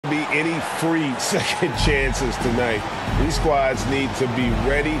be any free second chances tonight. These squads need to be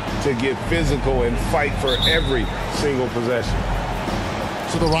ready to get physical and fight for every single possession.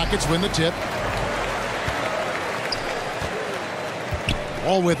 So the Rockets win the tip.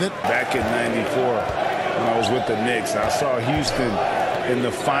 All with it. Back in '94, when I was with the Knicks, I saw Houston in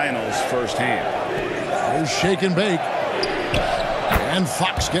the finals firsthand. Here's shake and bake. And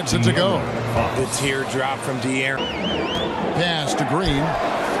Fox gets it to go. The teardrop from De'Aaron. Pass to Green.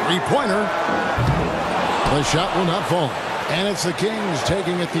 Three-pointer. The shot will not fall. And it's the Kings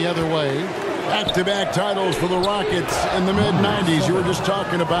taking it the other way. Back-to-back titles for the Rockets in the mid-'90s. You were just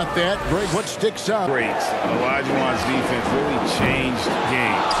talking about that. Greg, what sticks out? Great. Olajuwon's defense really changed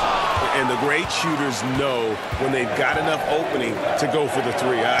games. And the great shooters know when they've got enough opening to go for the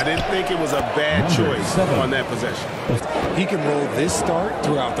three. I didn't think it was a bad choice on that possession. He can roll this start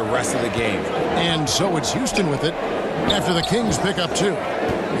throughout the rest of the game. And so it's Houston with it after the Kings pick up two.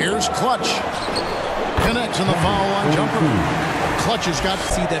 Here's Clutch. Connects in the foul line jumper. Clutch has got to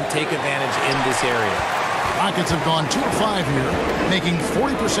see them take advantage in this area. Rockets have gone 2 of 5 here, making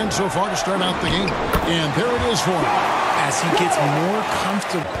 40% so far to start out the game. And there it is for him. As he gets more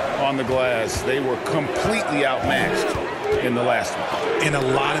comfortable on the glass, they were completely outmatched in the last one. And a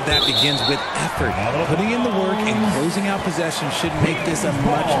lot of that begins with effort. Putting in the work and closing out possession should make this a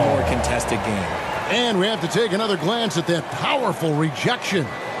much more contested game. And we have to take another glance at that powerful rejection.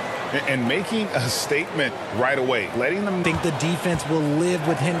 And making a statement right away, letting them think the defense will live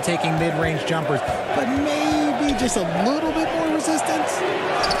with him taking mid-range jumpers, but maybe just a little bit more resistance.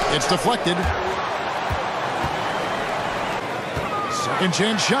 It's deflected. Second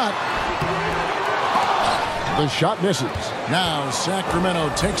chance shot. The shot misses. Now Sacramento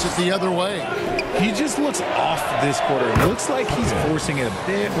takes it the other way. He just looks off this quarter. It looks like he's forcing it a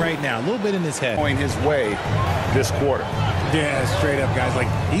bit right now, a little bit in his head. Going his way this quarter. Yeah, straight up, guys. Like,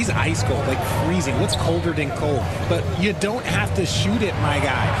 he's ice cold, like freezing. What's colder than cold? But you don't have to shoot it, my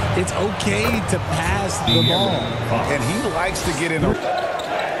guy. It's okay to pass the ball. And he likes to get in a...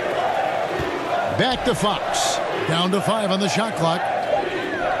 Back to Fox. Down to 5 on the shot clock.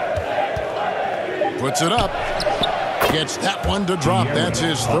 Puts it up. Gets that one to drop. That's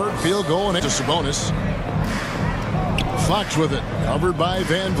his third field goal, and it's a bonus. Fox with it. Covered by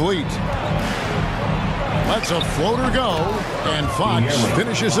Van Vliet. Lets a floater go, and Fox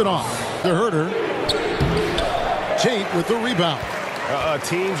finishes it off. The Herder. Tate with the rebound. A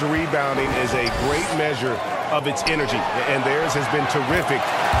team's rebounding is a great measure of its energy, and theirs has been terrific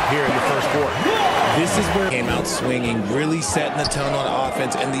here in the first quarter. This is where he came out swinging, really setting the tone on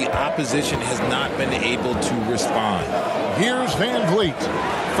offense, and the opposition has not been able to respond. Here's Van Vliet,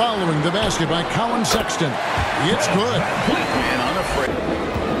 following the basket by Colin Sexton. It's good. And unafraid.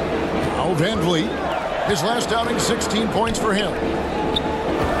 Now Van Vliet. His last outing, 16 points for him.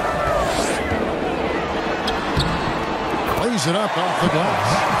 Lays it up off the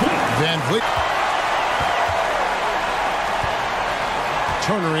glass. Van Vliet.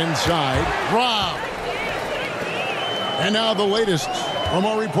 Turner inside. Rob. And now the latest from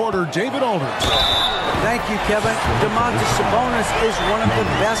our reporter, David Aldridge. Thank you, Kevin. Domantas Sabonis is one of the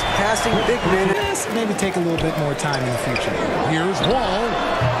best passing big men. Maybe take a little bit more time in the future. Here's Wall.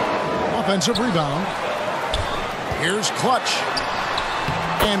 Offensive rebound. Here's Clutch.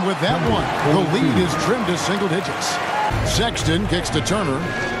 And with that one, the lead is trimmed to single digits. Sexton kicks to Turner.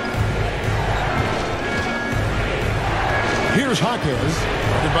 Here's Jaquez,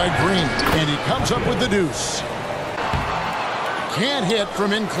 guarded by Green, and he comes up with the deuce. Can't hit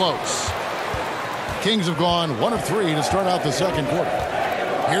from in close. Kings have gone 1 of 3 to start out the second quarter.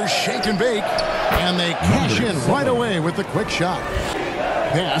 Here's shake and bake, and they cash in right away with the quick shot.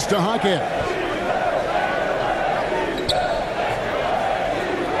 Pass to Jaquez.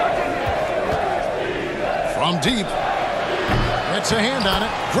 From deep. It's a hand on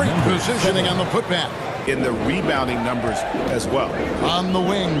it. Great positioning on the putback. In the rebounding numbers as well. On the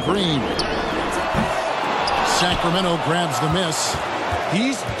wing, Green. Sacramento grabs the miss.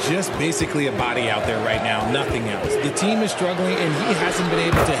 He's just basically a body out there right now, nothing else. The team is struggling, and he hasn't been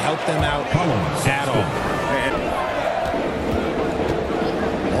able to help them out at all.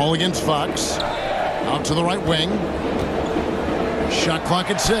 Ball against Fox. Out to the right wing. Shot clock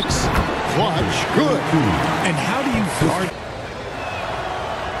at 6. Clutch. Good. And how do you guard?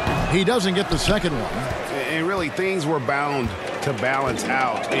 He doesn't get the second one. And really, things were bound to balance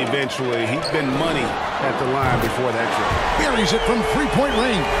out eventually. He's been money at the line before that trip. Buries it from three-point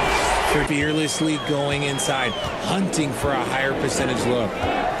range. Fearlessly going inside, hunting for a higher percentage look.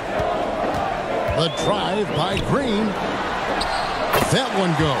 The drive by Green. That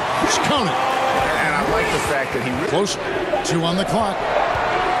one goes. Count it. And I like the fact that he really... Close. 2 on the clock.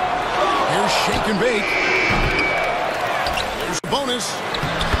 shake and bake. There's a bonus.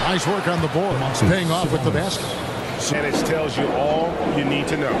 Nice work on the board. It's paying off with the basket. And it tells you all you need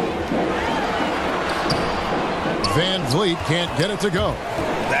to know. Van Vliet can't get it to go.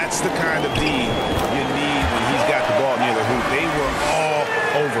 That's the kind of D you need when he's got the ball near the hoop. They were all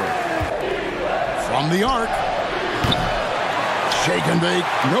over it. From the arc. Shake and bake.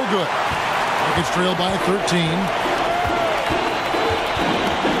 No good. Rockets trail by 13.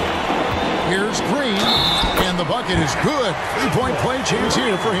 Here's Green. And the bucket is good. Three-point play chance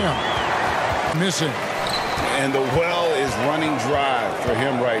here for him. Missing. And the well is running dry for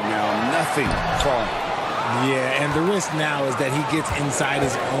him right now. Nothing falling. Yeah, and the risk now is that he gets inside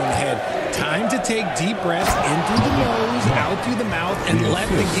his own head. Time to take deep breaths in through the nose, out through the mouth, and let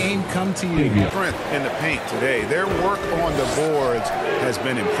the game come to you. Strength in the paint today. Their work on the boards has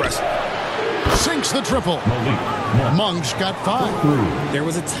been impressive. Sinks the triple. Monk's got 5. There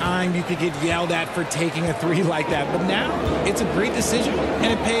was a time you could get yelled at for taking a 3 like that, but now it's a great decision,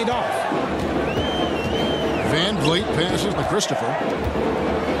 and it paid off. Van Vliet passes to Christopher.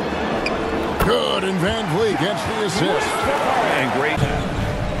 Good, and Van Vliet gets the assist. And great.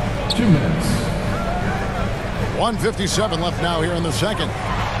 2 minutes. 1:57 left now here in the second.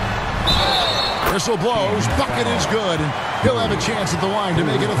 Whistle blows. Bucket is good. And he'll have a chance at the line to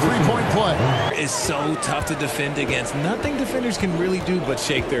make it a 3-point play. It's so tough to defend against. Nothing defenders can really do but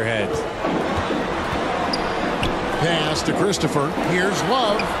shake their heads. Pass to Christopher. Here's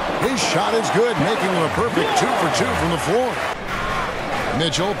Love. His shot is good, making him a perfect 2 for 2 from the floor.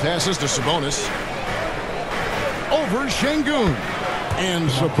 Mitchell passes to Sabonis. Over Şengün. And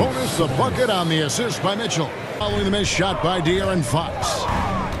Sabonis the bucket on the assist by Mitchell. Following the missed shot by De'Aaron Fox.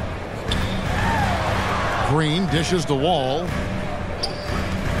 Green dishes the Wall.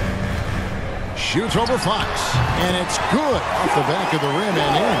 Shoots over Fox. And it's good off the back of the rim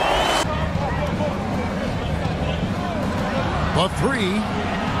and in. The 3.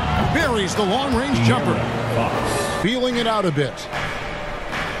 Buries the long-range jumper. Feeling it out a bit.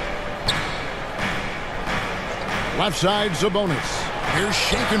 Left side, Sabonis. Here's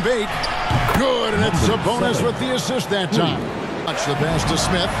shake and bake. Good, and it's Sabonis with the assist that time. Watch the pass to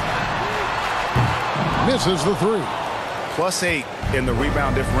Smith. Misses the 3. +8 in the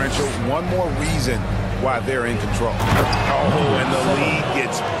rebound differential. One more reason why they're in control. Oh, and the lead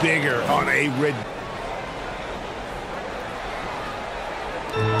gets bigger on a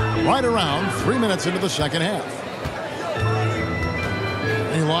right around 3 minutes into the second half.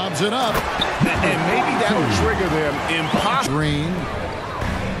 He lobs it up. And maybe that'll trigger them. Impossible. Green.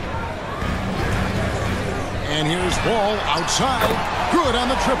 And here's Wall outside. Good on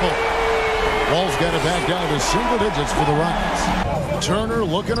the triple. Wall's got it back down to single digits for the Rockets. Turner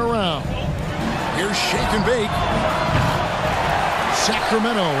looking around. Here's shake and bake.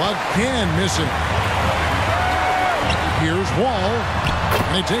 Sacramento again missing. Here's Wall.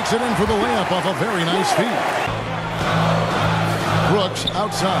 And he takes it in for the layup off a very nice feed. Brooks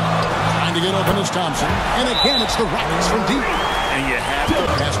outside. Trying to get open is Thompson. And again, it's the Rockets from deep. And you have to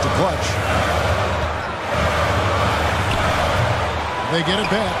pass to Clutch. They get it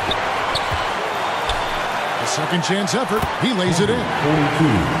back. A second chance effort. He lays it in.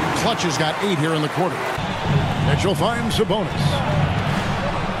 42. Clutch has got 8 here in the quarter. Mitchell finds Sabonis.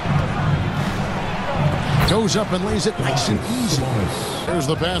 Goes up and lays it nice and easy. There's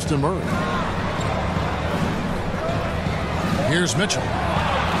the pass to Murray. Here's Mitchell.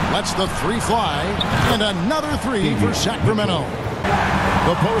 Lets the 3 fly. And another 3 for Sacramento.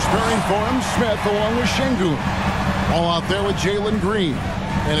 The post pairing for him, Smith along with Şengün. All out there with Jalen Green.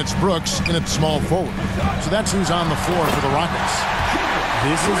 And it's Brooks in at small forward. So that's who's on the floor for the Rockets.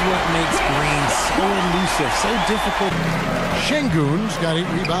 This is what makes Green so elusive, so difficult. Şengün's got 8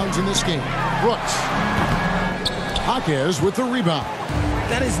 rebounds in this game. Brooks. Jaquez with the rebound.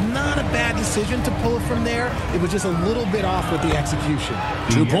 That is not a bad decision to pull it from there. It was just a little bit off with the execution.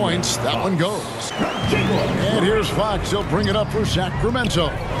 2 points. That one goes. And here's Fox. He'll bring it up for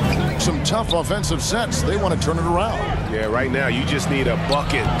Sacramento. Some tough offensive sets. They want to turn it around. Yeah, right now you just need a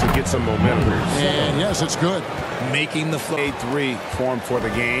bucket to get some momentum. And yes, it's good. Making the flow. 8-3 form for the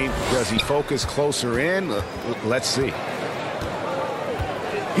game. Does he focus closer in? Let's see.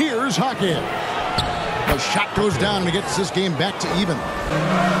 Here's Jaquez. The shot goes down and he gets this game back to even.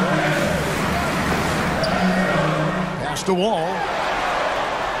 Pass to Wall.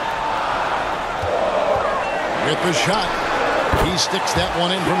 With the shot. He sticks that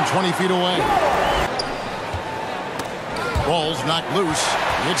one in from 20 feet away. Ball's knocked loose.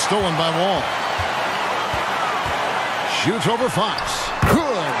 It's stolen by Wall. Shoots over Fox.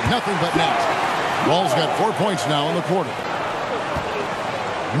 Good. Nothing but net. Wall's got 4 points now in the quarter.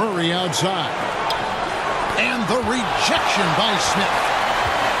 Murray outside. And the rejection by Smith.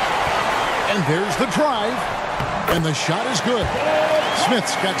 And there's the drive. And the shot is good.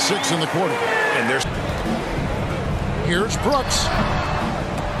 Smith's got 6 in the quarter. And here's Brooks.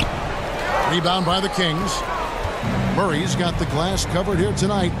 Rebound by the Kings. Murray's got the glass covered here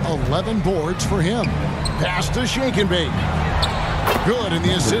tonight. 11 boards for him. Pass to Shake and Bake. Good, and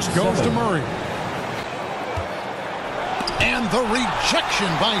the assist goes to Murray. And the rejection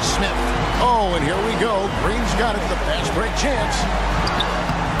by Smith. Oh, and here we go. Green's got it. The fast break chance.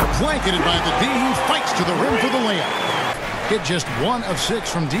 Blanketed by the D. He fights to the rim for the layup. Hit just 1 of 6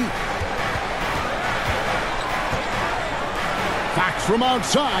 from deep. Fox from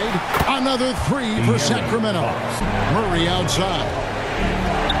outside. Another 3 for Sacramento. Murray outside.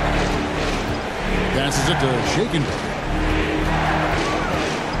 Passes it to Shake and Bake.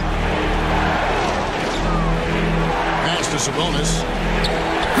 Pass to Sabonis.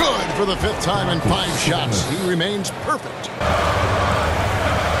 Good for the 5th time in 5 shots. He remains perfect.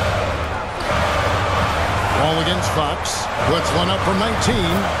 Ball against Fox. Puts one up from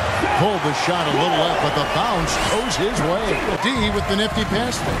 19. Pulled the shot a little left, but the bounce goes his way. D with the nifty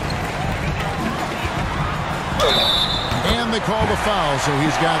pass fake. And they call the foul, so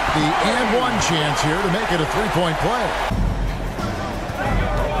he's got the and one chance here to make it a 3-point play.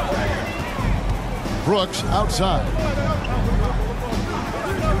 Brooks outside.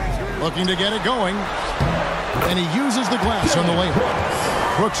 Looking to get it going. And he uses the glass on the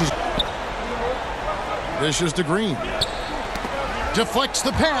layup. Brooks is... Dishes to Green. Deflects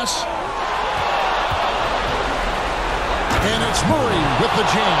the pass. And it's Murray with the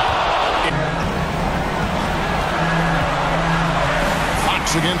jam.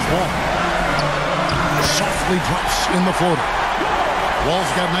 Fox against Wall. Softly drops in the floater. Wall's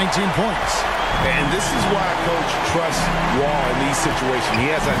got 19 points. And this is why Coach trusts Wall in these situations.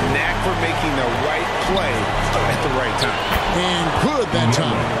 He has a knack for making the right play at the right time. And good that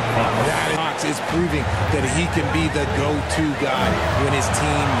time. Fox is proving that he can be the go-to guy when his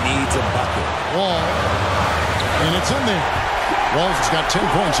team needs a bucket. Wall. And it's in there. Wall's got 10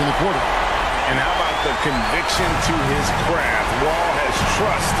 points in the quarter. And how about the conviction to his craft? Wall has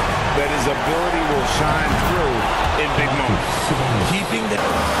trust that his ability will shine through in big moments. Keeping the...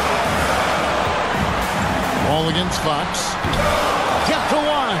 Ball against Fox. Kept the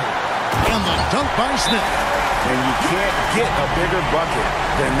line. And the dunk by Smith. And you can't get a bigger bucket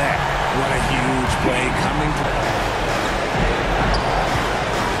than that. What a huge play coming to...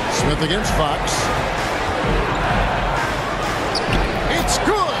 Smith against Fox. It's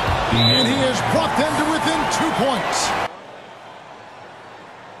good. And he has brought them to within 2 points.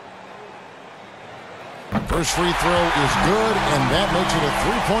 First free throw is good, and that makes it a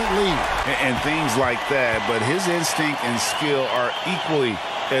 3-point lead. And things like that, but his instinct and skill are equally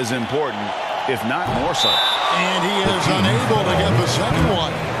as important, if not more so. And he is unable to get the second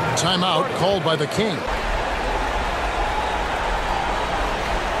one. Timeout called by the King.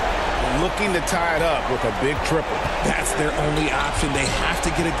 Looking to tie it up with a big triple. That's their only option. They have to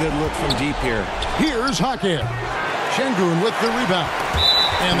get a good look from deep here. Here's Hackett. Şengün with the rebound.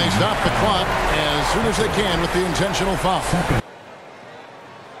 And they stop the clock as soon as they can with the intentional foul.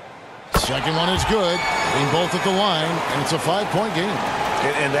 Second one is good. Being both at the line, and it's a 5-point game.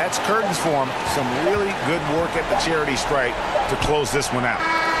 And that's curtains for him. Some really good work at the charity stripe to close this one out.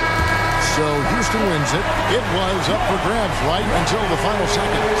 So Houston wins it. It was up for grabs right until the final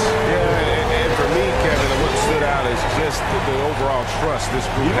seconds. Yeah, and for me, Kevin, what stood out is just the overall trust this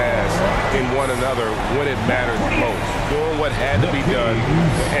group has in one another when it mattered most. Doing what had to be done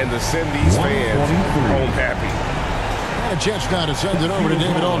and to send these fans home happy. And a chance now to send it over to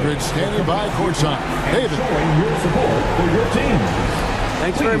David Aldridge, standing by courtside. David. Your support for your team.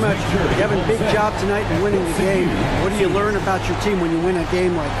 Thanks very much. Kevin, big job tonight in winning the game. What do you learn about your team when you win a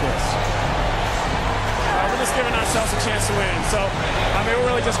game like this? We're just giving ourselves a chance to win. So, we're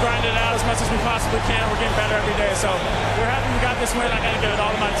really just grinding it out as much as we possibly can. We're getting better every day. So, we're happy we got this win. I got to give it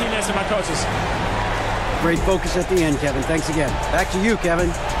all to my teammates and my coaches. Great focus at the end, Kevin. Thanks again. Back to you, Kevin.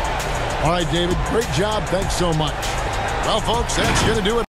 All right, David. Great job. Thanks so much. Well, folks, that's going to do it.